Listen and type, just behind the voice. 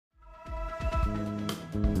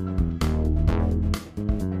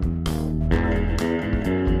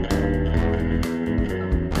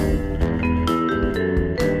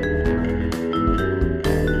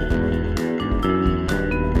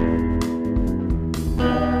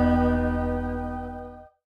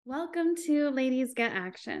Welcome to Ladies Get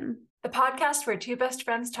Action, the podcast where two best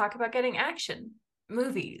friends talk about getting action,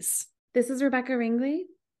 movies. This is Rebecca Ringley.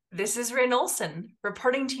 This is Rin Olson,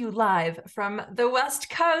 reporting to you live from the West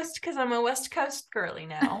Coast, because I'm a West Coast girly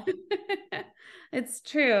now. It's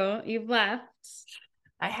true. You've left.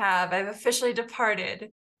 I've officially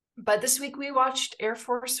departed. But this week we watched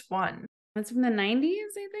Airforce One. It's from the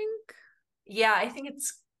 90s, I think. Yeah, I think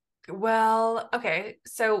it's, well, okay.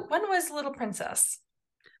 So when was Little Princess?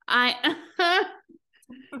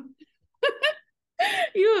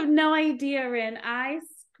 You have no idea, Rin. I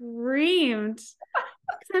screamed.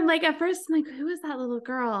 I'm like, at first, I'm like, who is that little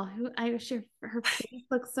girl? Her face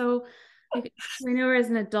looks so like I knew her as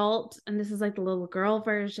an adult, and this is like the little girl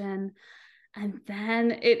version. And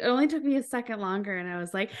then it only took me a second longer, and I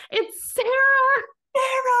was like, it's Sarah.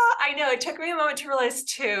 I know, it took me a moment to realize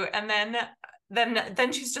too, and then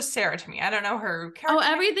she's just Sarah to me. I don't know her character. Oh,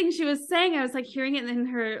 everything she was saying, I was like hearing it in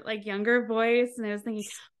her like younger voice, and I was thinking,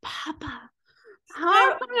 Papa.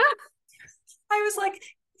 I was like,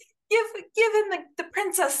 give him the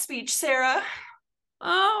princess speech, Sarah.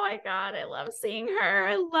 Oh my God, I love seeing her.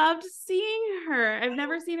 I loved seeing her. I've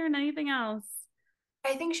never seen her in anything else.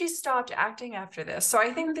 I think she stopped acting after this, so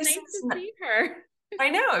I think this nice is to see her. I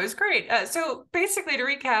know, it was great. So basically, to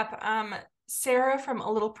recap, Sarah from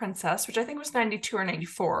A Little Princess, which I think was 92 or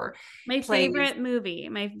 94. My favorite movie,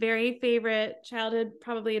 my very favorite childhood,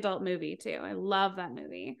 probably adult movie too. I love that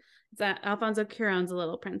movie. It's Alfonso Cuarón's A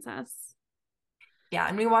Little Princess. Yeah,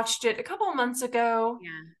 and we watched it a couple of months ago.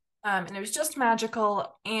 Yeah. And it was just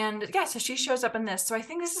magical. And yeah, so she shows up in this. So I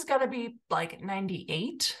think this has got to be like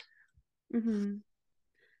 98. Mm-hmm.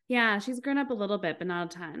 Yeah, she's grown up a little bit, but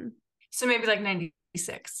not a ton. So maybe like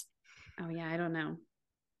 96. Oh yeah, I don't know.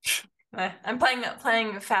 I'm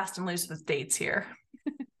playing fast and loose with dates here.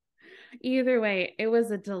 Either way, it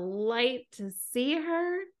was a delight to see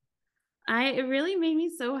her. It really made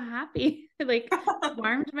me so happy. Like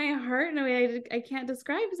warmed my heart in a way I can't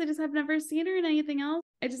describe because I just have never seen her in anything else.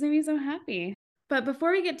 It just made me so happy. But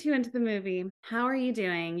before we get too into the movie, how are you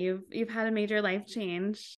doing? You've had a major life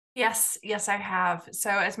change. Yes, I have. So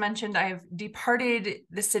as mentioned, I've departed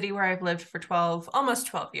the city where I've lived for almost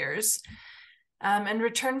 12 years, and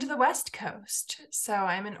returned to the West Coast. So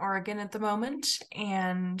I'm in Oregon at the moment,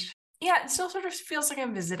 and yeah, it still sort of feels like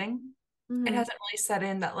I'm visiting. Mm-hmm. It hasn't really set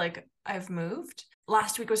in that like I've moved.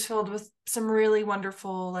 Last week was filled with some really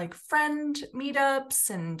wonderful like friend meetups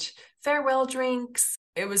and farewell drinks.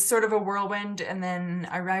 It was sort of a whirlwind, and then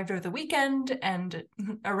I arrived over the weekend and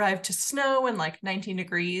arrived to snow and like 19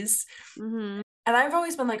 degrees. Mm-hmm. And I've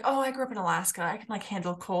always been like, oh, I grew up in Alaska. I can like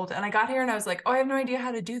handle cold. And I got here and I was like, oh, I have no idea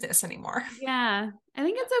how to do this anymore. Yeah. I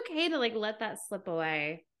think it's okay to like let that slip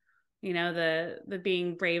away. You know, the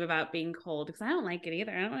being brave about being cold, because I don't like it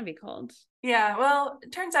either. I don't want to be cold. Yeah. Well,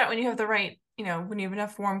 it turns out when you have the right, when you have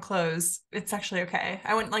enough warm clothes, it's actually okay.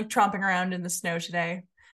 I went like tromping around in the snow today,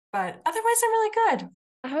 but otherwise I'm really good.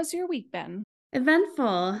 How's your week been?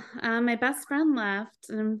 Eventful. My best friend left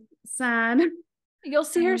and I'm sad. You'll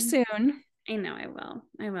see her soon. I know I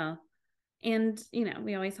will. And,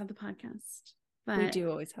 we always have the podcast. But we do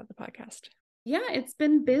always have the podcast. Yeah, it's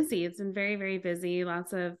been busy. It's been very, very busy.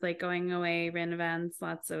 Lots of like going away, run events,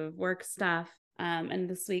 lots of work stuff. And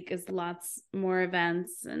this week is lots more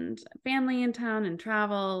events and family in town and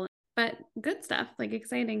travel, but good stuff, like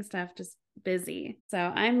exciting stuff, just busy. So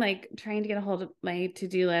I'm like trying to get a hold of my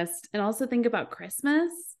to-do list and also think about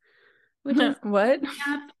Christmas, which is what?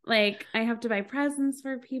 Like I have to buy presents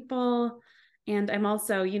for people. And I'm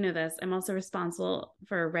also, I'm also responsible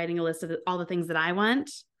for writing a list of all the things that I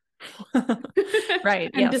want.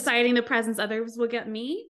 Right. And deciding the presents others will get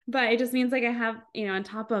me. But it just means like I have, on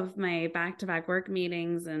top of my back-to-back work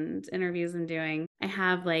meetings and interviews I'm doing, I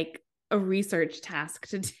have like a research task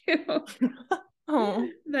to do. Oh,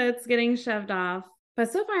 that's getting shoved off.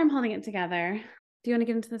 But so far I'm holding it together. Do you want to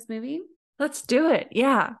get into this movie? Let's do it.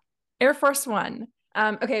 Yeah. Airforce One.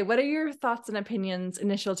 Okay. What are your thoughts and opinions,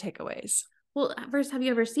 initial takeaways? Well, first, have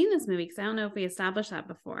you ever seen this movie? Because I don't know if we established that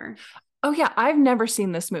before. Oh yeah. I've never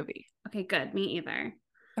seen this movie. Okay, good. Me either.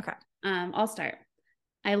 Okay. I'll start.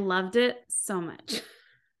 I loved it so much.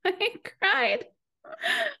 I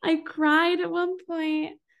cried at one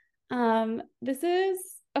point. This is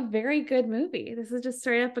a very good movie. This is just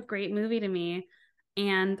straight up a great movie to me.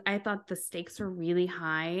 And I thought the stakes were really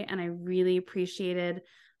high, and I really appreciated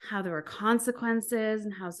how there were consequences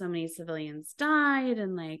and how so many civilians died.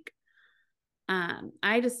 And like,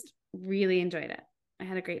 I just really enjoyed it. I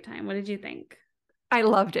had a great time. What did you think? I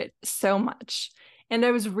loved it so much. And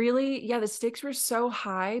I was really, the stakes were so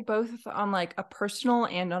high, both on like a personal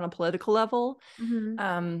and on a political level.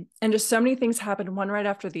 And just so many things happened one right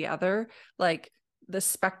after the other. Like the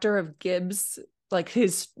specter of Gibbs, like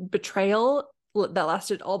his betrayal that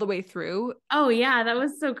lasted all the way through. Oh yeah, that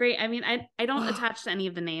was so great. I mean, I don't attach to any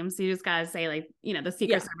of the names, so you just gotta say like, the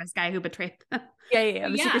Secret Service guy who betrayed them.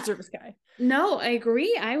 The Secret Service guy. No, I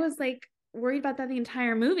agree. I was like worried about that the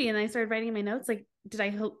entire movie, and I started writing in my notes like, did I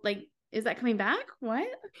hope like is that coming back? What?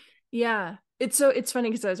 Yeah. It's funny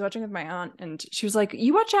because I was watching with my aunt and she was like,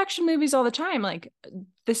 you watch action movies all the time. Like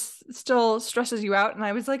this still stresses you out. And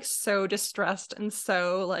I was like so distressed and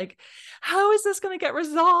so like, how is this going to get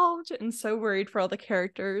resolved? And so worried for all the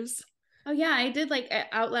characters. Oh yeah, I did like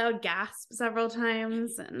out loud gasp several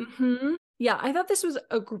times. And yeah, I thought this was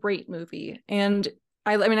a great movie. And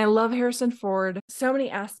I mean, I love Harrison Ford. So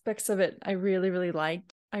many aspects of it I really, really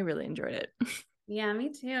liked. I really enjoyed it. Yeah,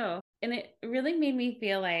 me too. And it really made me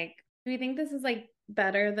feel like, do you think this is like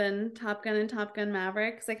better than Top Gun and Top Gun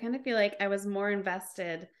Maverick? Because I kind of feel like I was more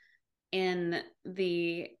invested in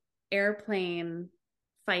the airplane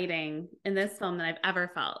fighting in this film than I've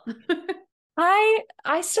ever felt.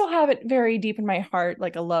 I still have it very deep in my heart,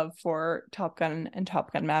 like a love for Top Gun and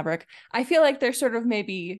Top Gun Maverick. I feel like they're sort of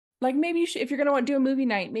maybe you should, if you're going to do a movie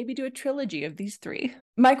night, maybe do a trilogy of these three.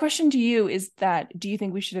 My question to you is that, do you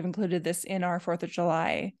think we should have included this in our 4th of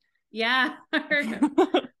July? Yeah.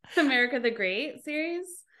 America the Great series.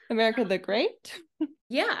 America the Great?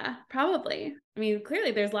 Yeah, probably. I mean,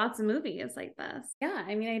 clearly there's lots of movies like this. Yeah,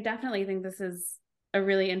 I mean, I definitely think this is a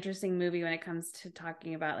really interesting movie when it comes to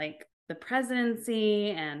talking about like the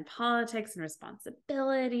presidency and politics and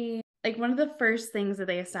responsibility. Like one of the first things that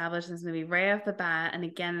they established in this movie right off the bat and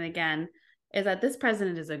again is that this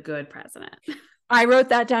president is a good president. I wrote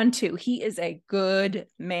that down too. He is a good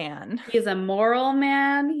man. He is a moral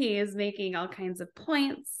man. He is making all kinds of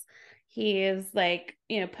points. He is like,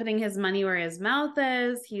 putting his money where his mouth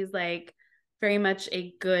is. He's like very much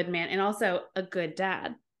a good man and also a good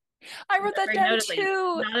dad. I wrote that down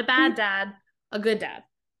too. Not a bad dad, a good dad.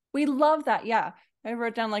 We love that. Yeah. I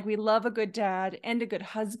wrote down like we love a good dad and a good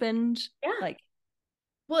husband. Yeah. Like,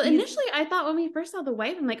 well, initially I thought when we first saw the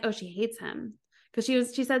wife, I'm like, oh, she hates him. Because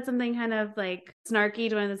she said something kind of like snarky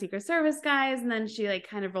to one of the Secret Service guys, and then she like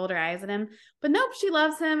kind of rolled her eyes at him. But nope, she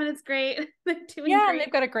loves him and it's great. They're doing great. And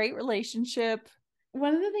they've got a great relationship.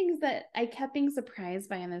 One of the things that I kept being surprised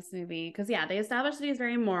by in this movie, because they established that he's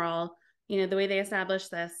very moral. The way they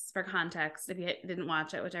established this for context, if you didn't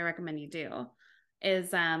watch it, which I recommend you do, is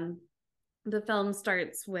the film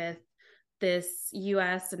starts with this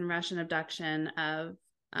US and Russian abduction of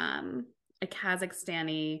a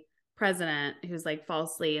Kazakhstani president who's like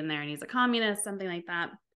falsely in there and he's a communist, something like that.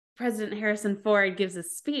 President Harrison Ford gives a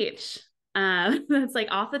speech that's like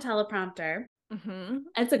off the teleprompter.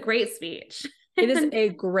 It's a great speech. It is a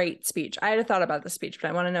great speech. I had thought about the speech, but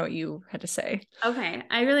I want to know what you had to say. Okay,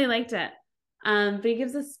 I really liked it. But he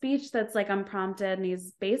gives a speech that's like unprompted and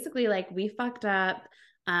he's basically like, we fucked up.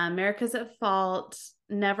 America's at fault.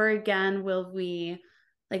 Never again will we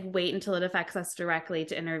like wait until it affects us directly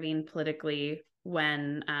to intervene politically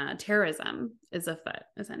when terrorism is afoot,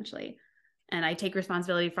 essentially. And I take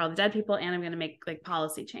responsibility for all the dead people and I'm going to make like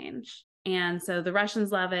policy change. And so the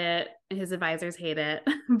Russians love it. His advisors hate it.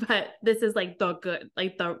 But this is like the good,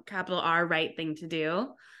 like the capital R right thing to do.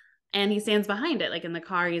 And he stands behind it. Like in the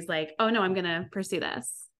car, he's like, oh no, I'm going to pursue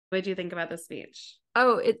this. What did you think about the speech?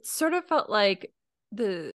 Oh, it sort of felt like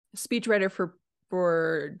the speechwriter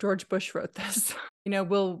for George Bush wrote this.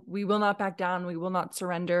 We will not back down. We will not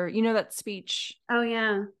surrender. That speech. Oh,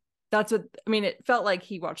 yeah. That's what, I mean, it felt like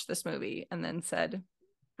he watched this movie and then said,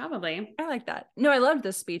 probably. I like that. No, I loved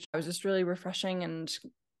this speech. It was just really refreshing and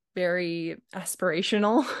very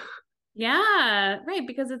aspirational. Yeah, right.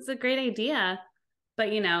 Because it's a great idea. But,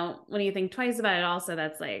 when you think twice about it, also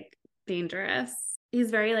that's like dangerous.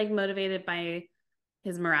 He's very like motivated by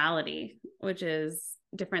his morality, which is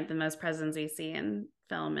different than most presidents you see in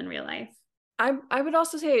film and real life. I would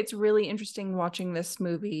also say it's really interesting watching this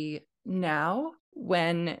movie now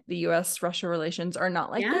when the US-Russia relations are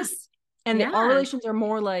not like this. And our relations are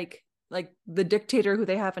more like the dictator who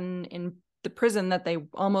they have in the prison that they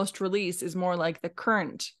almost release is more like the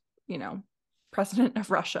current, president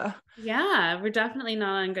of Russia. Yeah, we're definitely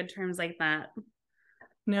not on good terms like that.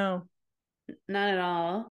 No. Not at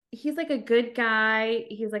all. He's like a good guy.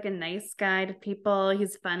 He's like a nice guy to people.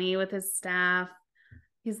 He's funny with his staff.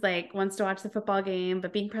 He's like wants to watch the football game,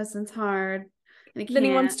 but being president's hard. Then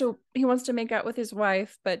he wants to make out with his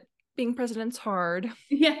wife, but being president's hard.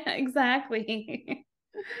 Yeah, exactly.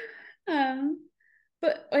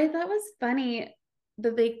 But I thought was funny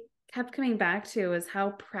that they kept coming back to is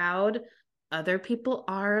how proud other people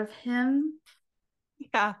are of him.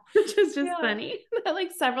 Yeah. Which is just Yeah. funny.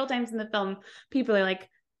 Like several times in the film, people are like,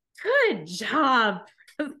 good job.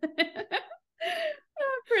 For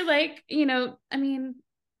like, I mean,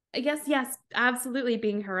 I guess, yes, absolutely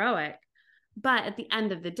being heroic. But at the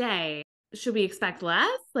end of the day, should we expect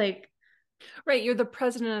less? Like, Right. You're the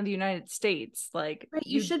president of the United States. Like, right,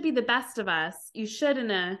 you should be the best of us. You should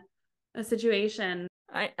in a situation.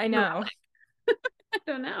 I know. I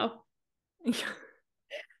don't know.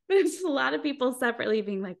 There's a lot of people separately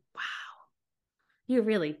being like, wow, you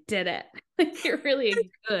really did it. Like, you're really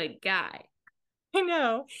a good guy. I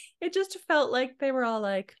know. It just felt like they were all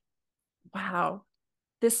like, wow,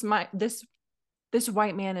 this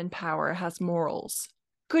white man in power has morals.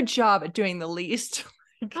 Good job at doing the least.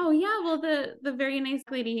 Oh yeah, well the very nice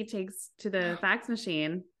lady he takes to the fax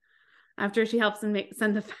machine after she helps him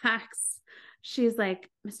send the fax, she's like,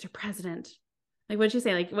 Mr. President, like what'd you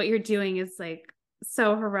say? Like what you're doing is like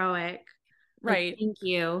so heroic. Like, Right. thank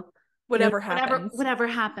you. Whatever happens. Whatever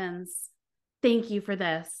happens, thank you for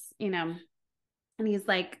this. And he's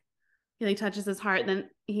like, he like touches his heart,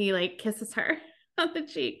 then he like kisses her on the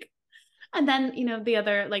cheek. And then, the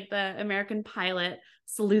other, like the American pilot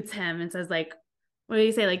salutes him and says, like, what do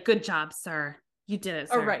you say? Like, good job, sir. You did it,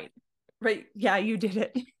 sir. Oh, right. Right. Yeah, you did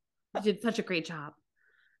it. You did such a great job.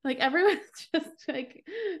 Like, everyone's just like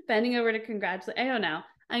bending over to congratulate. I don't know.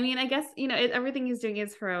 I mean, I guess, everything he's doing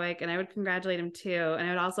is heroic, and I would congratulate him too. And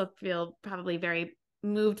I would also feel probably very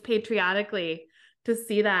moved patriotically to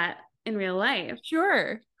see that in real life.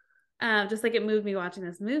 Sure. Just like it moved me watching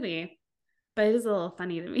this movie. But it is a little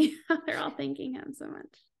funny to me how they're all thanking him so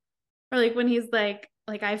much. Or like when he's like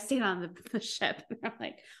I've stayed on the ship, and I'm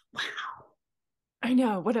like, wow. I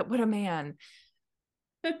know. What a man.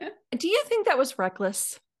 Do you think that was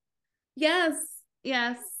reckless? Yes,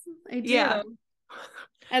 I do. Yeah.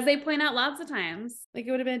 As they point out lots of times, like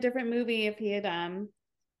it would have been a different movie if he had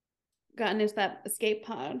gotten into that escape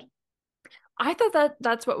pod. I thought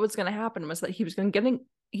that's what was going to happen, was that he was going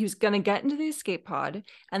to get into the escape pod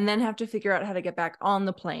and then have to figure out how to get back on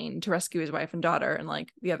the plane to rescue his wife and daughter and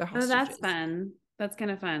like the other hostages. Oh, that's fun. That's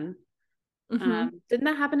kind of fun. Mm-hmm. Didn't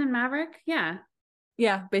that happen in Maverick? Yeah,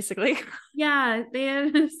 basically. Yeah, they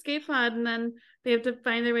had an escape pod and then they have to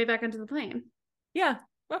find their way back onto the plane. Yeah.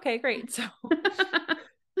 Okay, great. So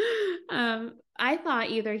I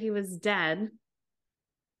thought either he was dead,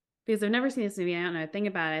 because I've never seen this movie. I don't know a thing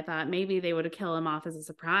about it. I thought maybe they would have killed him off as a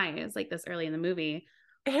surprise, like this early in the movie.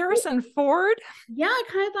 Harrison Ford? Yeah, I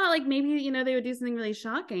kind of thought like maybe, they would do something really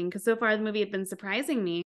shocking, because so far the movie had been surprising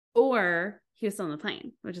me. Or he was still on the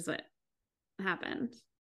plane, which is what happened.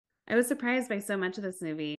 I was surprised by so much of this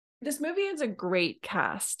movie. This movie is a great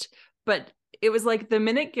cast, but it was like the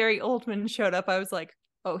minute Gary Oldman showed up, I was like,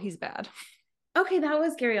 oh, he's bad. Okay, that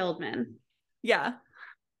was Gary Oldman. Yeah.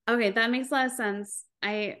 Okay, that makes a lot of sense.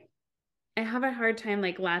 I have a hard time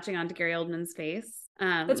like latching onto Gary Oldman's face.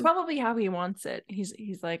 That's probably how he wants it.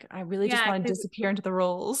 He's like, I really just want to disappear into the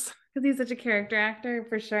roles. Because he's such a character actor,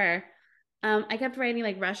 for sure. I kept writing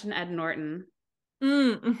like Russian Ed Norton.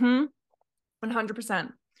 100%.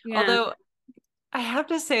 Yeah. Although I have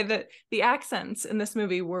to say that the accents in this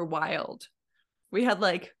movie were wild. We had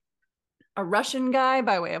like a Russian guy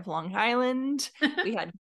by way of Long Island. We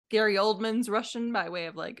had Gary Oldman's Russian by way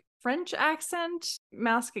of like French accent,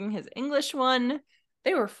 masking his English one.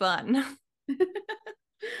 They were fun.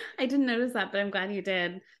 I didn't notice that, but I'm glad you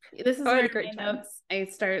did. This is where in my notes I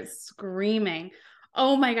start screaming,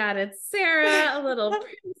 oh my God, it's Sarah, a little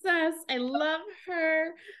princess. I love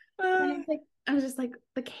her. I was just like,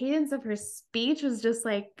 the cadence of her speech was just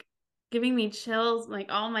like giving me chills. I'm like,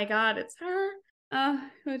 oh my God, it's her.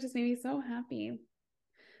 It just made me so happy.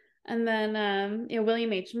 And then,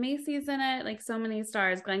 William H. Macy's in it, like so many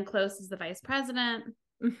stars. Glenn Close is the vice president.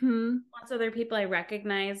 Lots of other people I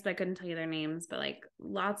recognized, but I couldn't tell you their names. But like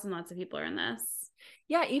lots and lots of people are in this.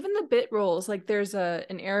 Yeah, even the bit roles. Like there's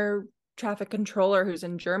an air traffic controller who's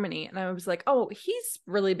in Germany, and I was like, oh, he's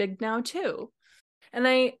really big now too. And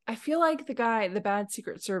I feel like the bad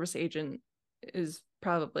Secret Service agent is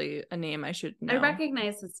probably a name I should know. I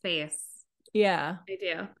recognize his face. Yeah,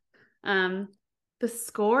 I do. The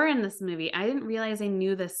score in this movie, I didn't realize I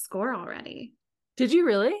knew this score already. Did you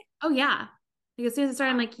really? Oh yeah. Like as soon as it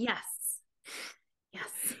started, I'm like, yes.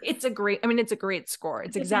 It's a great score.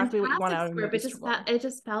 It's exactly what you want out of a movie. It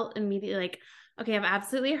just felt immediately like, okay, I've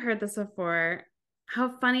absolutely heard this before. How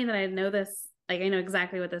funny that I know this. Like I know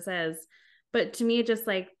exactly what this is. But to me, just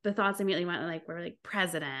like the thoughts immediately went like, we're like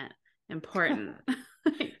president, important.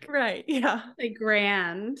 Like, right. Yeah. Like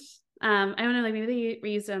grand. I don't know, like maybe they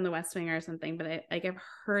reused it on the West Wing or something, but I've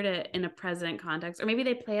heard it in a president context, or maybe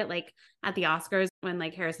they play it like at the Oscars when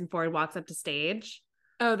like Harrison Ford walks up to stage.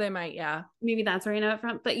 Oh, they might, yeah. Maybe that's where I know it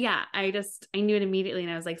from. But yeah, I knew it immediately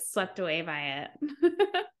and I was like swept away by it.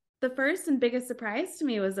 The first and biggest surprise to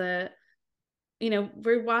me was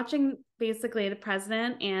we're watching basically the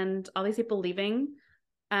president and all these people leaving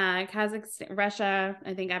Kazakhstan, Russia,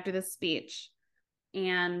 I think after this speech.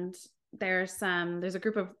 And there's a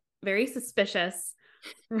group of very suspicious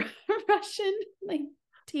Russian like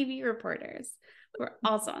TV reporters who are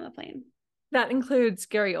also on the plane. That includes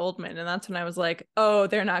Gary Oldman, and that's when I was like, oh,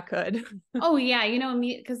 they're not good. Oh yeah,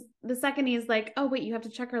 me because the second he's like, oh wait, you have to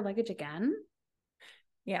check our luggage again.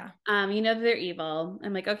 Yeah. They're evil.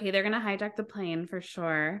 I'm like, okay, they're gonna hijack the plane for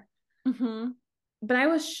sure. Mm-hmm. But I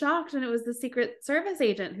was shocked when it was the Secret Service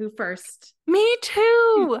agent who first Me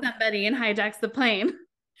too. somebody and hijacks the plane.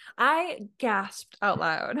 I gasped out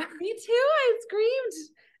loud. Me too. I screamed.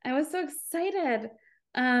 I was so excited.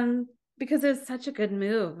 Because it was such a good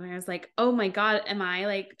move. And I was like, oh my God, am I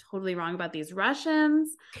like totally wrong about these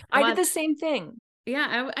Russians? I did the same thing.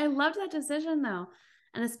 Yeah, I loved that decision though.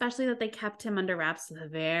 And especially that they kept him under wraps to the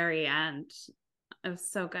very end. It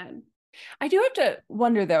was so good. I do have to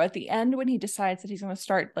wonder though, at the end when he decides that he's going to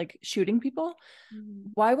start like shooting people,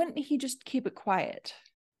 why wouldn't he just keep it quiet?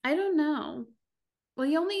 I don't know. Well,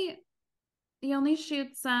 he only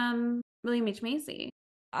shoots William H. Macy.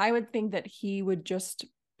 I would think that he would just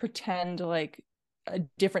pretend like a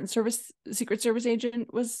different Secret Service agent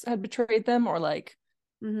had betrayed them, or like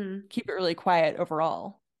keep it really quiet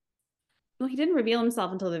overall. Well, he didn't reveal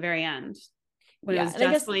himself until the very end when it was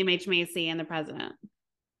just William H. Macy and the president.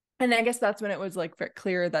 And I guess that's when it was like very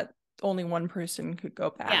clear that only one person could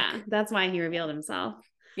go back. Yeah, that's why he revealed himself.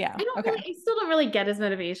 Yeah. I still don't really get his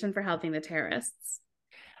motivation for helping the terrorists.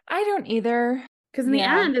 I don't either. Because in the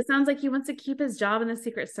end, it sounds like he wants to keep his job in the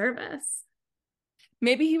Secret Service.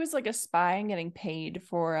 Maybe he was like a spy and getting paid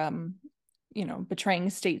for, betraying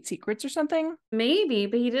state secrets or something. Maybe,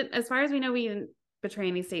 but he didn't. As far as we know, we didn't betray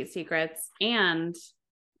any state secrets, and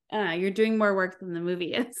you're doing more work than the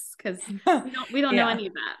movie is because we don't know any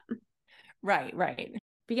of that. Right.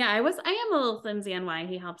 But yeah, I am a little flimsy on why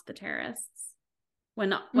he helped the terrorists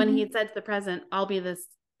when he said to the president, "I'll be the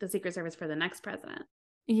Secret Service for the next president."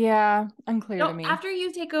 Yeah, unclear to me. After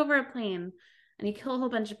you take over a plane and you kill a whole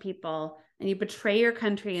bunch of people and you betray your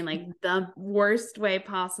country in like the worst way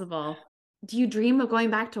possible, do you dream of going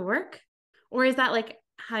back to work? Or is that like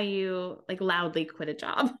how you like loudly quit a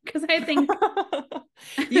job? Because I think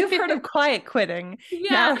you've heard of quiet quitting.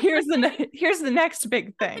 Yeah. Now here's the next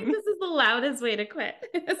big thing. This is the loudest way to quit,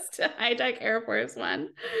 is to hijack Air Force One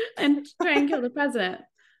and try and kill the president.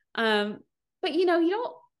 But you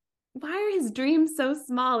don't. Why are his dreams so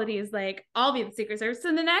small that he's like, I'll be the Secret Service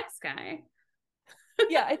and the next guy?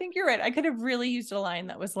 Yeah, I think you're right. I could have really used a line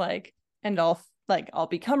that was like, and I'll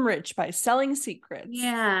become rich by selling secrets.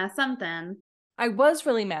 Yeah, something. I was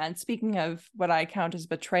really mad, speaking of what I count as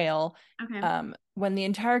betrayal, when the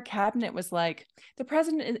entire cabinet was like, the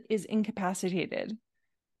president is incapacitated,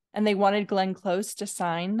 and they wanted Glenn Close to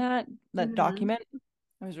sign that document.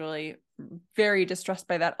 I was really very distressed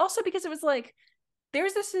by that. Also because it was like,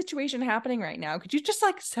 there's this situation happening right now. Could you just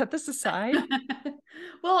like set this aside?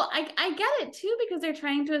 Well, I get it too, because they're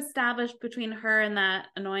trying to establish between her and that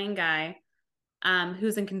annoying guy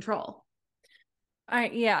who's in control.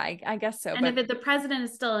 I guess so. And if the president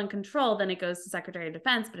is still in control, then it goes to Secretary of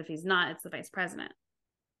Defense. But if he's not, it's the vice president.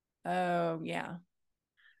 Oh, yeah.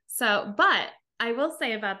 So, but I will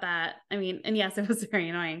say about that, I mean, and yes, it was very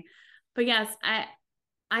annoying. But yes,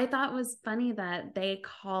 I thought it was funny that they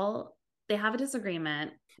have a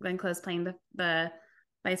disagreement, Glenn Close playing the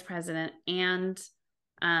vice president and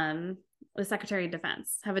the Secretary of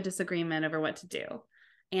Defense have a disagreement over what to do.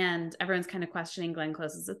 And everyone's kind of questioning Glenn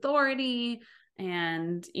Close's authority.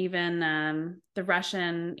 And even the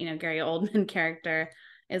Russian, Gary Oldman character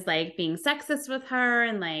is like being sexist with her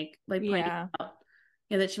and like pointing out,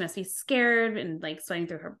 that she must be scared and like sweating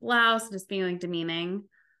through her blouse and just being like demeaning.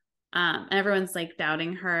 And everyone's like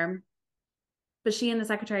doubting her. But she and the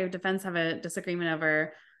Secretary of Defense have a disagreement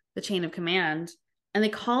over the chain of command, and they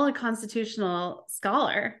call a constitutional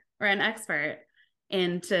scholar or an expert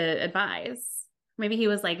in to advise. Maybe he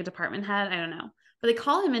was like a department head, I don't know. But they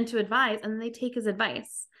call him in to advise, and then they take his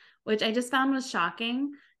advice, which I just found was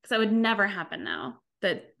shocking, because that would never happen now,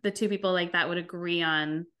 that the two people like that would agree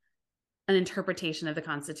on an interpretation of the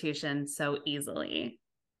Constitution so easily.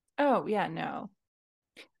 Oh, yeah, no.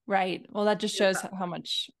 Right. Well, that just shows how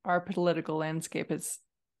much our political landscape has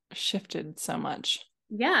shifted so much.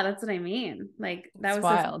 Yeah, that's what I mean. Like, that was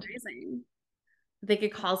wild. So surprising. they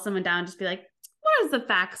could call someone down and just be like, what is the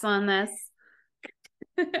facts on this?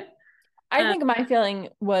 I think my feeling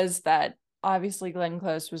was that obviously Glenn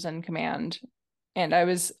Close was in command, and I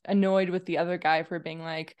was annoyed with the other guy for being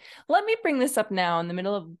like, let me bring this up now in the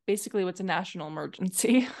middle of basically what's a national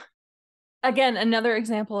emergency. Again, another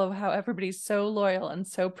example of how everybody's so loyal and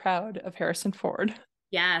so proud of Harrison Ford.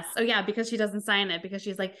 Yes. Oh yeah, because she doesn't sign it because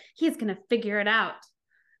she's like, he's gonna figure it out.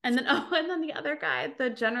 And then the other guy, the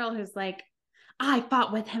general who's like, I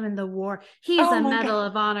fought with him in the war. He's a Medal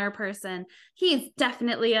of Honor person. He's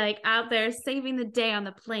definitely like out there saving the day on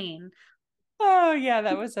the plane. Oh yeah,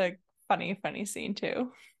 that was a funny scene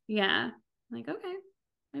too. Yeah. Like, okay,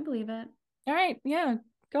 I believe it. All right, yeah.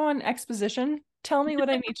 Go on exposition. Tell me what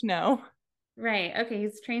I need to know. Right. Okay,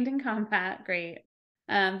 he's trained in combat. Great.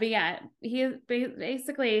 But yeah, he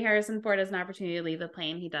basically Harrison Ford has an opportunity to leave the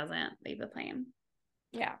plane. He doesn't leave the plane.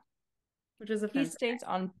 Yeah. Which is offensive.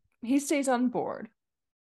 He stays on board.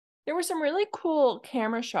 There were some really cool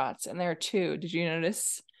camera shots in there too. Did you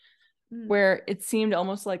notice? Where it seemed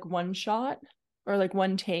almost like one shot or like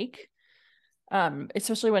one take.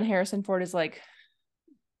 Especially when Harrison Ford is like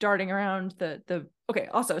darting around the okay,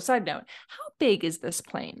 also side note, how big is this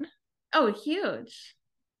plane? Oh, huge.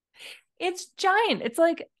 It's giant. It's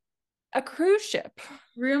like a cruise ship.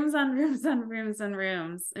 Rooms on rooms on rooms on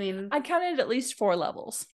rooms. I mean, I counted at least 4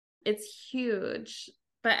 levels. It's huge.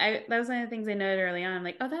 But that was one of the things I noted early on. I'm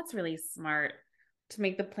like, oh, that's really smart to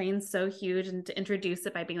make the plane so huge and to introduce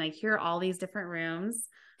it by being like, here are all these different rooms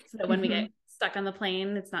so that when we get stuck on the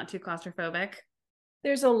plane, it's not too claustrophobic.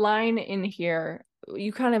 There's a line in here.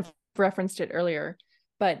 You kind of referenced it earlier,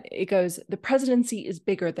 but it goes, the presidency is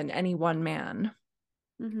bigger than any one man,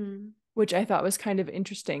 which I thought was kind of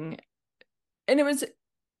interesting. And it was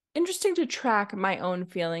interesting to track my own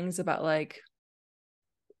feelings about like,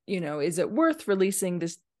 is it worth releasing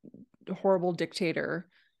this horrible dictator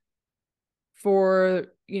for,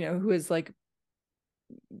 who has like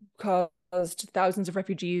caused thousands of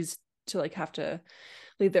refugees to like have to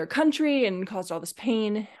leave their country and caused all this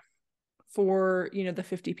pain for, the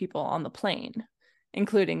 50 people on the plane,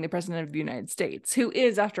 including the president of the United States, who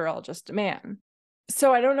is, after all, just a man.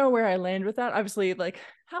 So I don't know where I land with that. Obviously, like,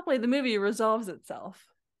 happily the movie resolves itself.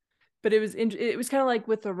 But it was kind of like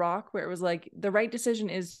with The Rock, where it was like the right decision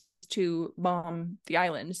is to bomb the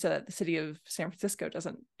island so that the city of San Francisco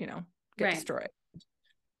doesn't, get destroyed.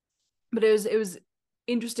 But it was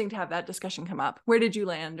interesting to have that discussion come up. Where did you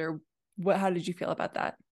land, or how did you feel about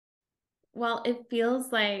that? Well, it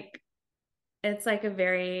feels like it's like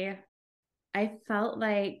I felt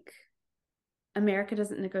like America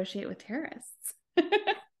doesn't negotiate with terrorists. And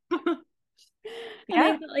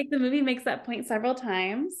I felt like the movie makes that point several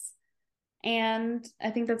times. And I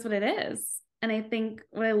think that's what it is. And I think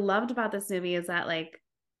what I loved about this movie is that like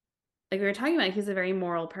we were talking about, he's a very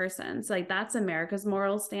moral person. So like that's America's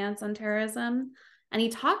moral stance on terrorism. And he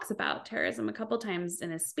talks about terrorism a couple times in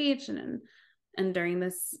his speech and during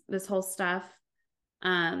this whole stuff.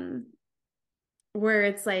 Where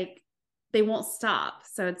it's like they won't stop.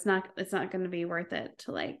 So it's not going to be worth it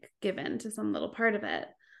to like give in to some little part of it.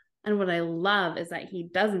 And what I love is that he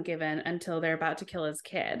doesn't give in until they're about to kill his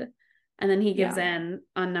kid. And then he gives in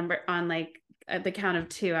on like the count of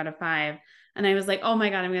 2 out of 5. And I was like, oh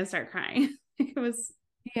my God, I'm going to start crying. It was,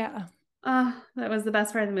 that was the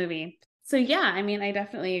best part of the movie. So yeah, I mean, I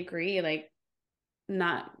definitely agree. Like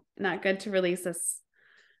not good to release this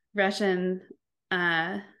Russian,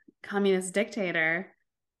 communist dictator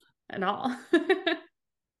at all.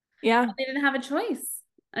 Yeah. They didn't have a choice.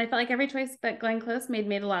 I felt like every choice that Glenn Close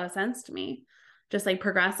made a lot of sense to me, just like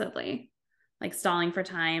progressively, like stalling for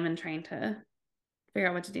time and trying to figure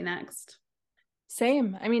out what to do next.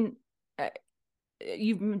 Same. I mean,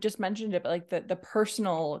 you've just mentioned it, but like the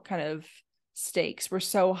personal kind of stakes were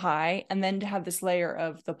so high, and then to have this layer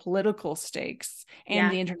of the political stakes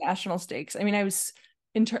and the international stakes. I mean, I was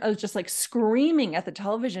just like screaming at the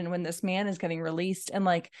television when this man is getting released, and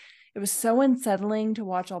like it was so unsettling to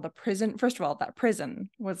watch all the prison. First of all, that prison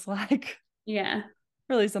was like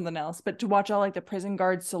really something else, but to watch all like the prison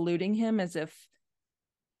guards saluting him as if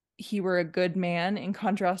he were a good man, in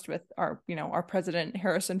contrast with our president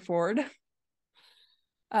Harrison Ford.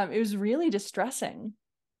 It was really distressing.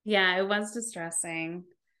 Yeah, it was distressing.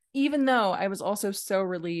 Even though I was also so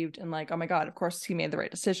relieved and like, oh my God, of course he made the right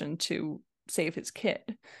decision to save his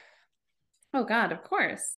kid. Oh God, of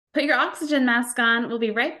course. Put your oxygen mask on. We'll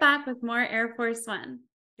be right back with more Air Force One.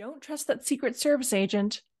 Don't trust that Secret Service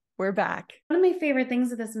agent. We're back. One of my favorite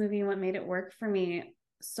things of this movie and what made it work for me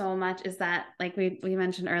so much is that, like we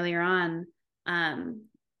mentioned earlier on,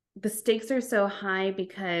 the stakes are so high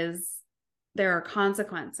because there are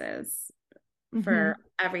consequences for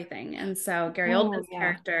everything. And so Gary Oh, Oldman's yeah.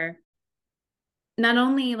 character not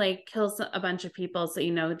only like kills a bunch of people so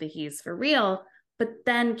you know that he's for real, but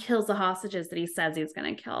then kills the hostages that he says he's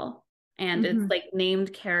going to kill. And it's like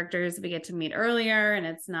named characters we get to meet earlier, and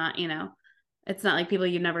it's not, you know, it's not like people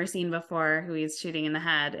you've never seen before who he's shooting in the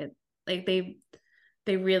head. It like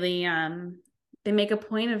they really they make a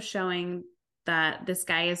point of showing that this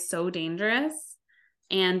guy is so dangerous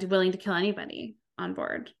and willing to kill anybody on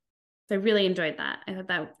board. So I really enjoyed that. I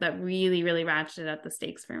thought that really, really ratcheted up the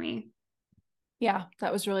stakes for me. Yeah,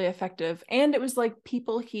 that was really effective. And it was like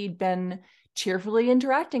people he'd been cheerfully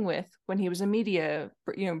interacting with when he was a media,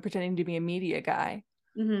 you know, pretending to be a media guy.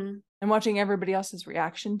 And watching everybody else's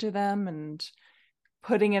reaction to them and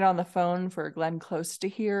putting it on the phone for Glenn Close to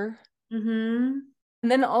hear. And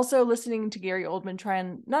then also listening to Gary Oldman try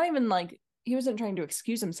and not even like, he wasn't trying to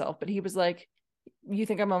excuse himself, but he was like, you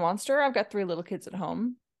think I'm a monster? I've got 3 little kids at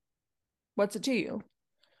home. What's it to you?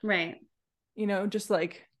 Right. You know, just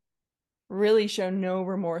like really show no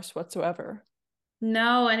remorse whatsoever.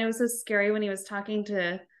 No, and it was so scary when he was talking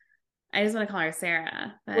to, I just want to call her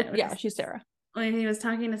Sarah. But yeah, she's Sarah. When he was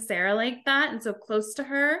talking to Sarah like that and so close to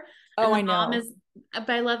her. Oh, and I know. But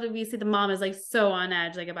I love that we see the mom is like so on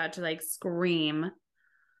edge, like about to like scream.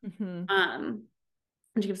 And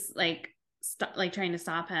she keeps like trying to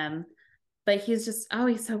stop him, but he's just I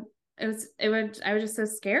was just so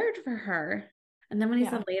scared for her. And then when he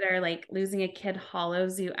said later, like losing a kid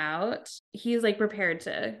hollows you out, he's like prepared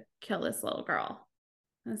to kill this little girl.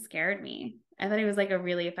 That scared me. I thought he was like a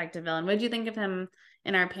really effective villain. What did you think of him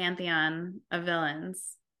in our pantheon of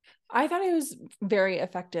villains? I thought he was very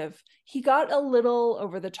effective. He got a little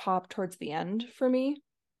over the top towards the end for me.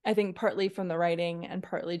 I think partly from the writing and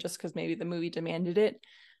partly just because maybe the movie demanded it.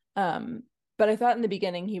 But I thought in the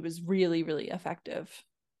beginning he was really, really effective.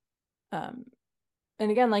 And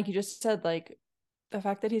again, like you just said, like the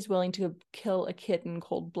fact that he's willing to kill a kid in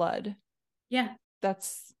cold blood. Yeah.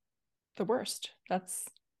 That's the worst. That's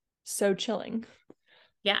so chilling.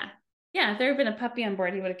 Yeah. Yeah. If there had been a puppy on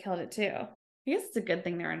board, he would have killed it too. I guess it's a good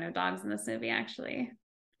thing there were no dogs in this movie, actually.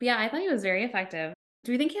 But yeah, I thought he was very effective.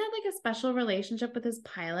 Do we think he had like a special relationship with his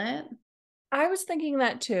pilot? I was thinking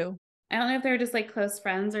that too. I don't know if they were just like close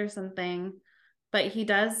friends or something, but he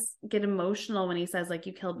does get emotional when he says like,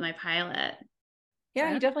 you killed my pilot.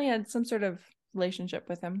 Yeah, he definitely had some sort of relationship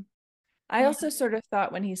with him. I also sort of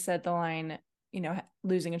thought when he said the line, you know,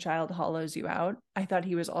 losing a child hollows you out, I thought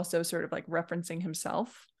he was also sort of like referencing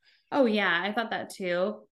himself. Oh yeah, I thought that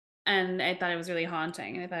too. And I thought it was really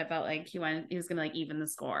haunting. And I thought it felt like he was gonna like even the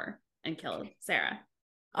score and kill Sarah.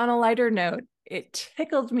 On a lighter note, it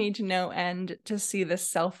tickled me to no end to see the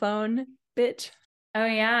cell phone bit. Oh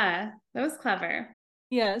yeah, that was clever.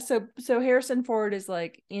 Yeah, so Harrison Ford is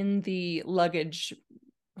like in the luggage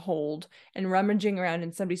hold and rummaging around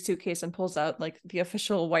in somebody's suitcase and pulls out like the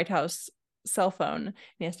official White House cell phone. And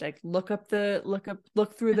he has to like look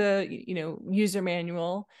through the, you know, user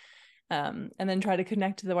manual, and then try to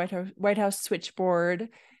connect to the White House switchboard,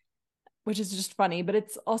 which is just funny. But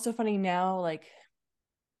it's also funny now, like,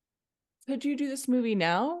 could you do this movie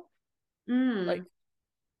now? Like,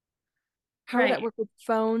 how would that work with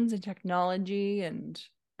phones and technology? And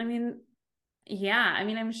I mean, yeah, I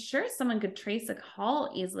mean, I'm sure someone could trace a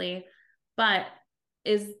call easily, but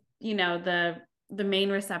is, you know, the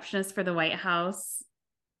main receptionist for the White House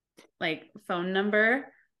like phone number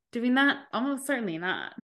doing that? Almost certainly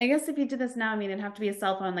not. I guess if you did this now, I mean, it'd have to be a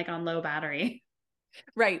cell phone like on low battery.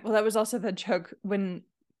 Right. Well, that was also the joke when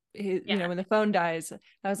you know, when the phone dies,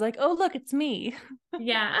 I was like, oh, look, it's me.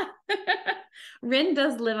 Yeah. Rin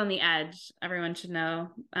does live on the edge, everyone should know,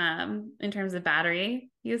 in terms of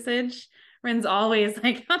battery usage. Rin's always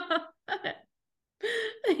like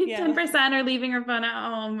 10% or leaving her phone at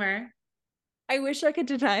home. Or I wish I could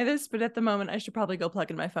deny this, but at the moment I should probably go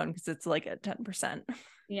plug in my phone because it's like at 10%.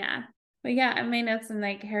 Yeah. But yeah, I made notes and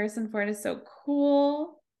like Harrison Ford is so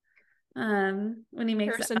cool. When he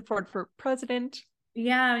makes Harrison Ford for president.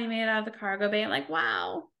 Yeah, when he made it out of the cargo bay, I'm like,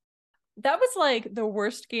 wow. That was like the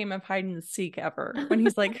worst game of hide and seek ever. When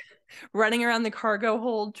he's like running around the cargo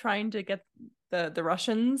hold trying to get the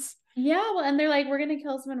Russians. Yeah, well, and they're like, we're gonna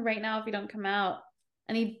kill someone right now if you don't come out.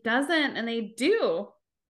 And he doesn't, and they do.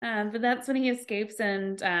 But that's when he escapes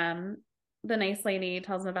and the nice lady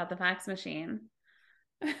tells him about the fax machine.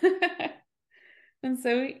 And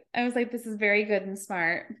so I was like, this is very good and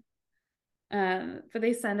smart. But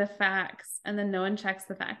they send a fax and then no one checks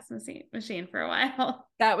the fax machine for a while.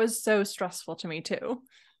 That was so stressful to me too.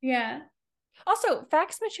 Yeah. Also,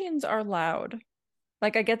 fax machines are loud.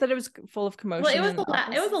 Like, I get that it was full of commotion. Well,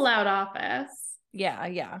 it was a loud office. Yeah,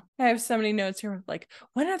 yeah. I have so many notes here. Like,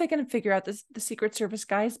 when are they going to figure out the Secret Service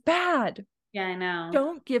guy is bad? Yeah, I know.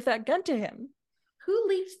 Don't give that gun to him. Who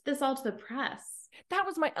leaked this all to the press? That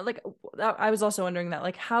was my, like, I was also wondering that,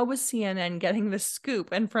 like, how was CNN getting the scoop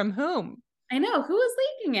and from whom? I know. Who is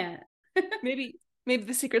leaking it? Maybe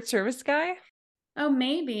the Secret Service guy? Oh,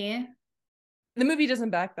 maybe. The movie doesn't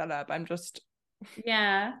back that up. I'm just.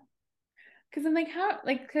 Yeah. Because I'm like, how?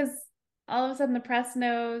 Like, because all of a sudden the press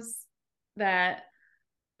knows that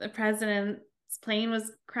the president's plane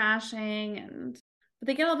was crashing, but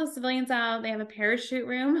they get all the civilians out. They have a parachute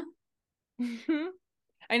room.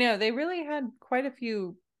 I know, they really had quite a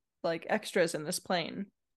few like extras in this plane.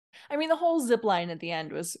 I mean, the whole zip line at the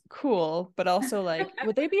end was cool, but also like,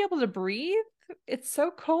 would they be able to breathe? It's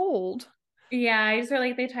so cold. Yeah, I just feel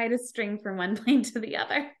like they tied a string from one plane to the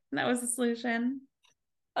other. That was the solution.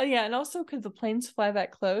 Oh yeah, and also could the planes fly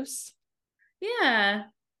that close? Yeah,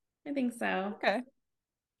 I think so. Okay.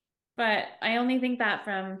 But I only think that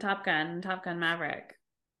from Top Gun Maverick.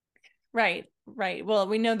 Right, right. Well,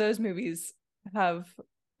 we know those movies have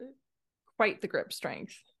quite the grip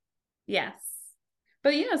strength. Yes.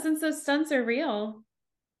 But since those stunts are real,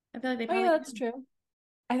 I feel like they Oh probably yeah, that's can. true.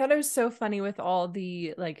 I thought it was so funny with all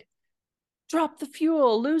the like drop the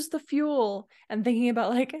fuel, lose the fuel, and thinking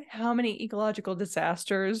about like how many ecological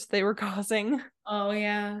disasters they were causing, Oh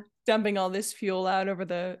yeah. dumping all this fuel out over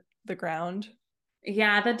the ground.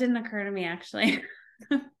 Yeah, that didn't occur to me actually.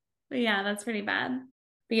 But yeah, that's pretty bad.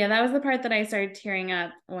 But yeah, that was the part that I started tearing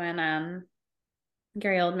up when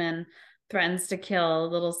Gary Oldman threatens to kill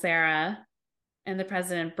little Sarah and the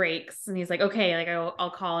president breaks and he's like, okay, like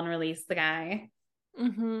I'll call and release the guy.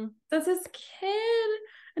 Mm-hmm. That's his kid.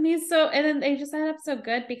 And and then they just ended up so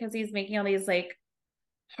good because he's making all these like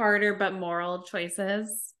harder but moral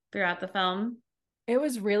choices throughout the film. It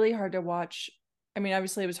was really hard to watch. I mean,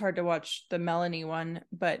 obviously it was hard to watch the Melanie one,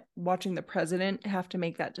 but watching the president have to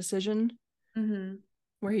make that decision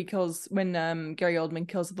where he kills when Gary Oldman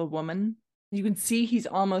kills the woman. You can see he's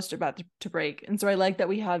almost about to break. And so I like that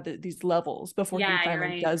we have these levels before he Yeah, you're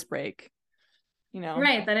finally right. does break. You're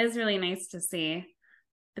right. That is really nice to see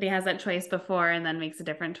that he has that choice before and then makes a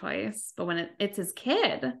different choice. But when it's his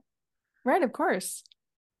kid, Right, of course.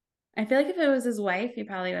 I feel like if it was his wife, he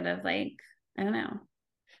probably would have like, I don't know.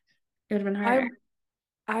 It would have been harder.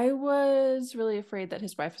 I was really afraid that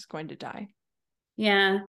his wife was going to die.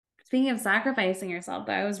 Yeah. Speaking of sacrificing yourself,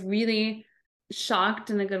 though, I was really shocked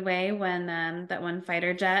in a good way when that one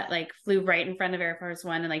fighter jet like flew right in front of Air Force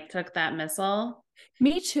One and like took that missile.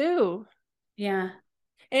 Me too. Yeah.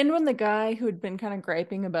 And when the guy who had been kind of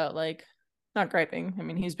griping about like, not griping, I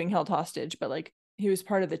mean, he was being held hostage, but like he was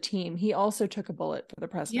part of the team. He also took a bullet for the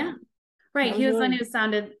president. Yeah. Right. He was really...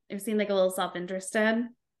 one who seemed like a little self-interested.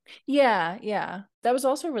 Yeah, yeah. That was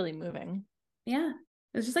also really moving. Yeah.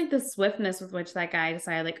 It's just like the swiftness with which that guy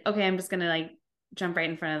decided, like, okay, I'm just gonna like jump right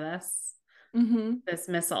in front of this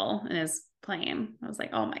missile in his plane. I was like,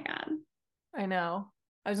 oh my God. I know.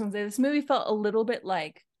 I was gonna say this movie felt a little bit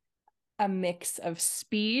like a mix of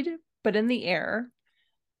Speed, but in the air,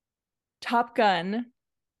 Top Gun,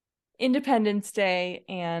 Independence Day,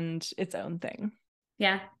 and its own thing.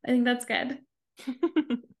 Yeah, I think that's good.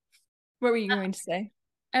 What were you going to say?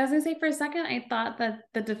 I was gonna say for a second, I thought that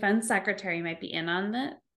the defense secretary might be in on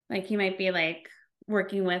it. Like he might be like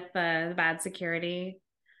working with the bad security,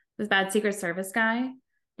 this bad Secret Service guy.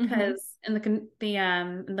 Because in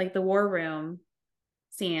like the war room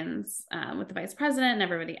scenes with the vice president and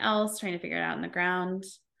everybody else trying to figure it out on the ground,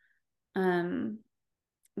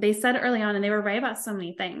 they said early on, and they were right about so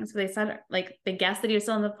many things. They said like they guessed that he was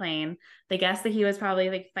still in the plane. They guessed that he was probably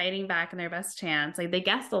like fighting back in their best chance. Like they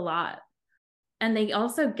guessed a lot. And they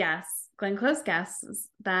also Glenn Close guesses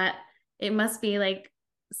that it must be like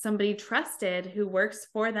somebody trusted who works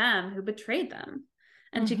for them who betrayed them.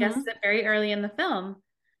 And she guesses it very early in the film.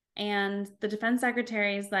 And the defense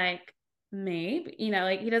secretary is like, maybe,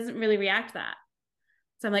 like he doesn't really react to that.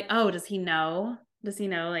 So I'm like, oh, does he know? Does he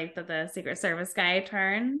know like that the Secret Service guy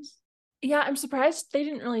turned? Yeah, I'm surprised they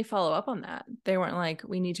didn't really follow up on that. They weren't like,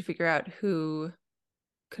 we need to figure out who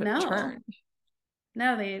could have turned.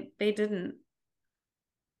 No, they didn't.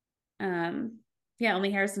 Yeah,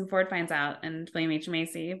 only Harrison Ford finds out and William H.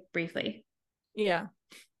 Macy briefly. Yeah.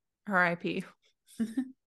 R.I.P.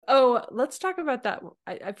 Oh, let's talk about that.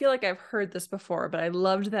 I feel like I've heard this before, but I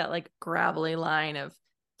loved that like gravelly line of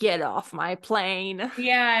 "Get off my plane."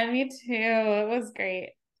 Yeah, me too. It was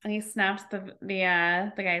great. And he snapped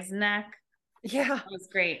the guy's neck. Yeah, it was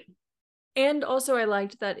great. And also, I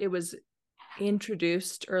liked that it was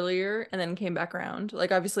introduced earlier and then came back around.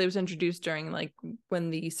 Like obviously it was introduced during like when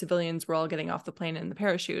the civilians were all getting off the plane in the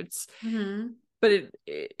parachutes, But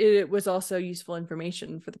it was also useful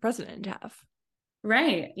information for the president to have.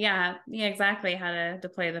 Right. Yeah. Yeah, exactly. How to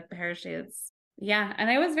deploy the parachutes. Yeah. And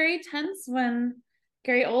I was very tense when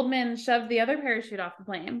Gary Oldman shoved the other parachute off the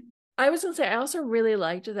plane. I was going to say, I also really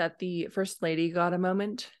liked that the first lady got a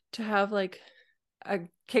moment to have like a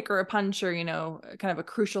kick or a punch or, kind of a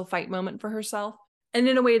crucial fight moment for herself. And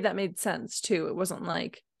in a way that made sense too. It wasn't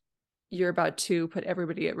like you're about to put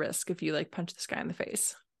everybody at risk if you like punch this guy in the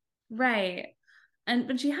face. Right.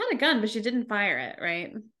 But she had a gun, but she didn't fire it,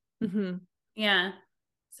 right? Mm-hmm. Yeah.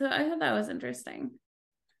 So I thought that was interesting.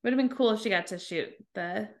 Would have been cool if she got to shoot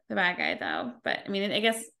the bad guy though. But I mean, I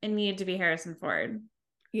guess it needed to be Harrison Ford.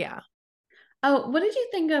 Yeah. Oh, what did you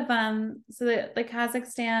think of so the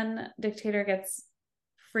Kazakhstan dictator gets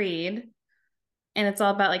freed and it's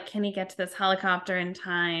all about like, can he get to this helicopter in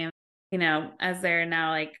time, as they're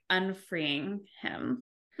now like unfreeing him.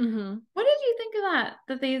 Mm-hmm. What did you think of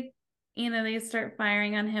that they start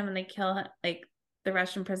firing on him and they kill him, like the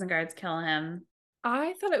Russian prison guards kill him?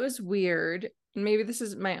 I thought it was weird. Maybe this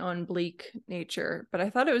is my own bleak nature, but I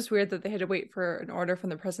thought it was weird that they had to wait for an order from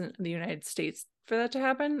the president of the United States for that to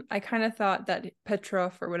happen. I kind of thought that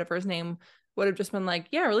Petrov or whatever his name would have just been like,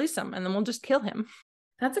 yeah, release him and then we'll just kill him.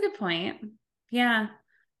 That's a good point. Yeah.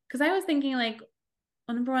 Because I was thinking like,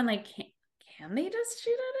 well, number one, like, can they just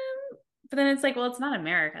shoot at him? But then it's like, well, it's not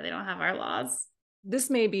America. They don't have our laws. This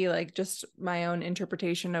may be like just my own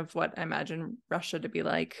interpretation of what I imagine Russia to be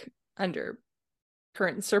like under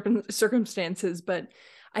current circumstances, but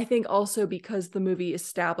I think also because the movie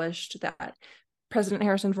established that President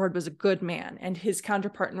Harrison Ford was a good man and his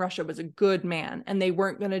counterpart in Russia was a good man, and they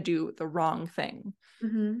weren't going to do the wrong thing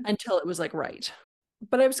until it was like right.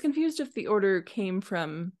 But I was confused if the order came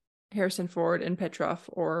from Harrison Ford and Petrov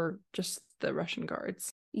or just the Russian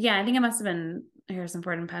guards. Yeah, I think it must have been Harrison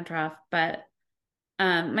Ford and Petrov. But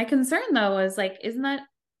my concern though was like, isn't that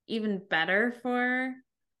even better for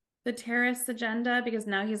the terrorist agenda, because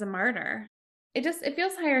now he's a martyr? It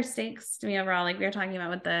feels higher stakes to me overall, like we were talking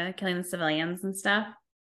about with the killing the civilians and stuff.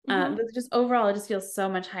 But just overall it just feels so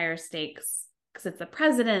much higher stakes because it's the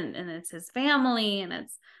president and it's his family and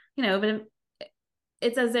it's but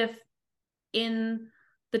it's as if in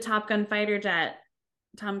the Top Gun fighter jet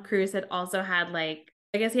Tom Cruise had also had like,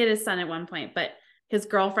 I guess he had his son at one point, but his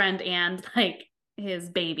girlfriend and like his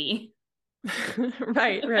baby.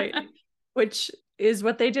 right which is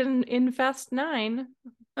what they did in Fast 9.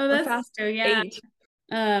 Oh, that's Fast true. Yeah. 8.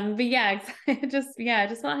 But yeah, it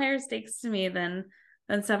just felt higher stakes to me than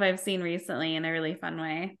stuff I've seen recently in a really fun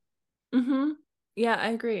way. Yeah, I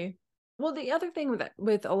agree. Well, the other thing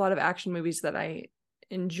with a lot of action movies that I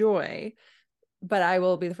enjoy, but I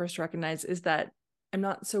will be the first to recognize, is that I'm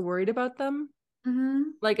not so worried about them.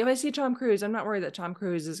 Like if I see Tom Cruise, I'm not worried that Tom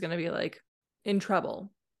Cruise is going to be like in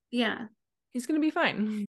trouble. Yeah, he's going to be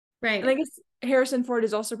fine. Right. And I guess Harrison Ford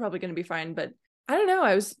is also probably going to be fine, but I don't know.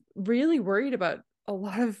 I was really worried about a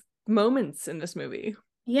lot of moments in this movie.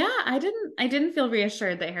 Yeah, I didn't feel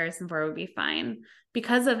reassured that Harrison Ford would be fine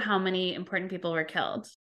because of how many important people were killed.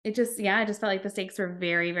 I just felt like the stakes were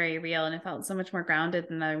very, very real, and it felt so much more grounded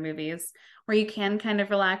than other movies where you can kind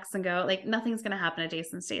of relax and go, like, nothing's going to happen to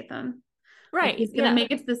Jason Statham. Right. Like, he's going to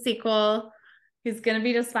make it to the sequel. He's going to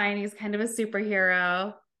be just fine. He's kind of a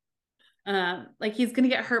superhero. Like he's going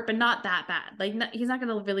to get hurt, but not that bad. Like he's not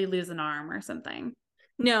going to really lose an arm or something.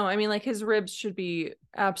 No, I mean, like his ribs should be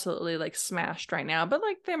absolutely like smashed right now, but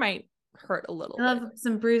like they might hurt a little bit.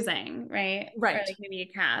 Some bruising, right? Right. Or like maybe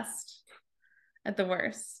a cast at the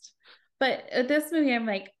worst. But at this movie, I'm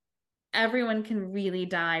like, everyone can really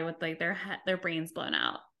die with like their brains blown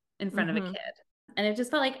out in front of a kid. And it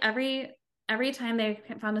just felt like every time they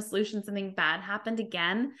found a solution, something bad happened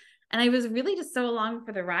again. And I was really just so along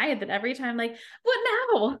for the ride that every time, like, what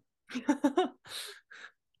now? They're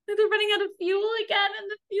running out of fuel again, and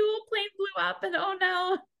the fuel plane blew up, and oh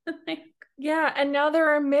no. Like, yeah, and now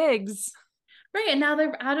there are MiGs. Right, and now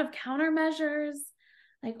they're out of countermeasures.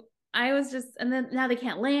 Like, I was just, and then now they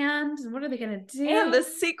can't land. What are they going to do? And the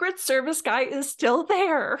Secret Service guy is still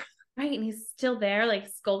there. Right, and he's still there, like,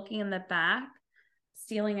 skulking in the back,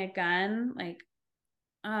 stealing a gun. Like,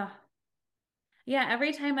 yeah,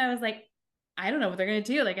 every time I was like, I don't know what they're going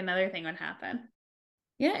to do. Like, another thing would happen.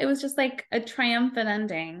 Yeah, it was just like a triumphant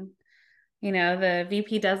ending. The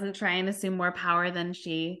VP doesn't try and assume more power than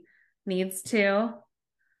she needs to,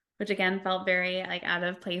 which again felt very like out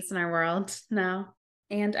of place in our world now.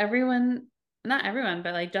 And everyone, not everyone,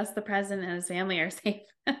 but like just the president and his family are safe.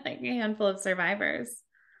 Like a handful of survivors.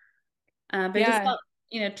 But it just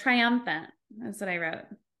felt, triumphant. That's what I wrote.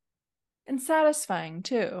 And satisfying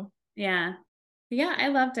too. Yeah. I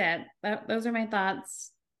loved it. Those are my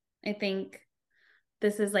thoughts. I think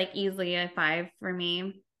this is like easily a 5 for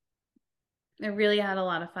me. I really had a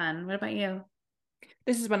lot of fun. What about you?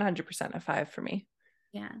 This is 100% a 5 for me.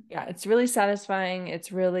 Yeah. Yeah, it's really satisfying.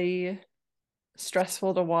 It's really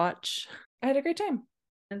stressful to watch. I had a great time.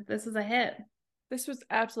 This is a hit. This was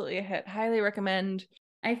absolutely a hit. Highly recommend.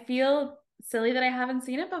 I feel silly that I haven't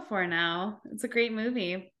seen it before now. It's a great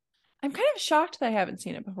movie. I'm kind of shocked that I haven't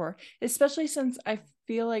seen it before, especially since I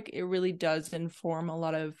feel like it really does inform a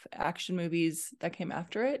lot of action movies that came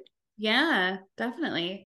after it. Yeah,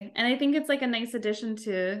 definitely. And I think it's like a nice addition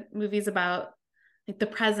to movies about like the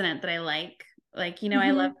president that I like. Like,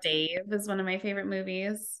 I love Dave is one of my favorite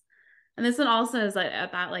movies. And this one also is like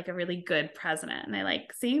about like a really good president. And I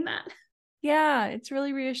like seeing that. Yeah, it's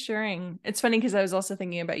really reassuring. It's funny because I was also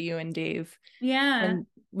thinking about you and Dave. Yeah.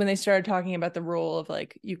 When they started talking about the role of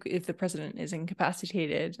like if the president is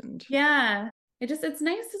incapacitated and yeah. It's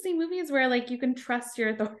nice to see movies where like you can trust your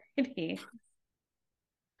authority.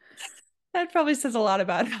 That probably says a lot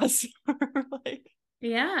about us. Like,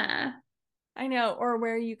 yeah. I know, or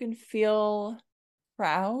where you can feel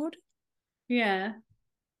proud. Yeah.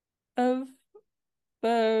 Of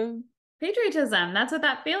the patriotism. That's what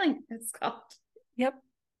that feeling is called. Yep.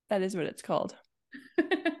 That is what it's called.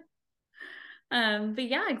 But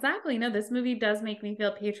yeah, exactly. No, this movie does make me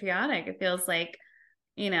feel patriotic. It feels like,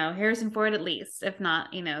 Harrison Ford, at least, if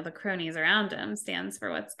not, the cronies around him, stands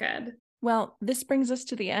for what's good. Well, this brings us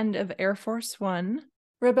to the end of Airforce One.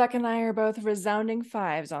 Rebecca and I are both resounding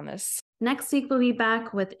 5s on this. Next week, we'll be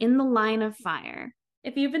back with In the Line of Fire.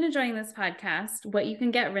 If you've been enjoying this podcast, what you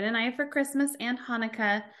can get Rin and I for Christmas and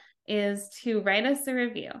Hanukkah is to write us a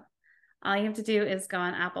review. All you have to do is go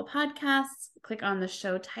on Apple Podcasts, click on the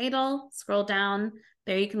show title, scroll down.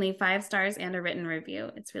 There you can leave 5 stars and a written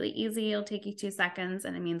review. It's really easy. It'll take you 2 seconds,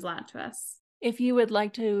 and it means a lot to us. If you would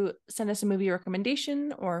like to send us a movie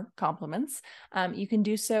recommendation or compliments, you can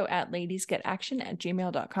do so at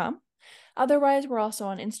ladiesgetaction@gmail.com. Otherwise, we're also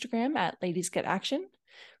on Instagram at ladiesgetaction.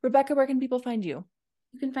 Rebecca, where can people find you?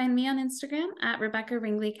 You can find me on Instagram at Rebecca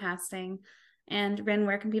Ringley Casting. And Rin,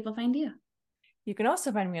 where can people find you? You can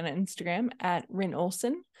also find me on Instagram at Rin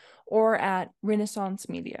Olsen or at Renaissance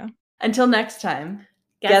Media. Until next time,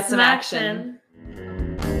 get some action.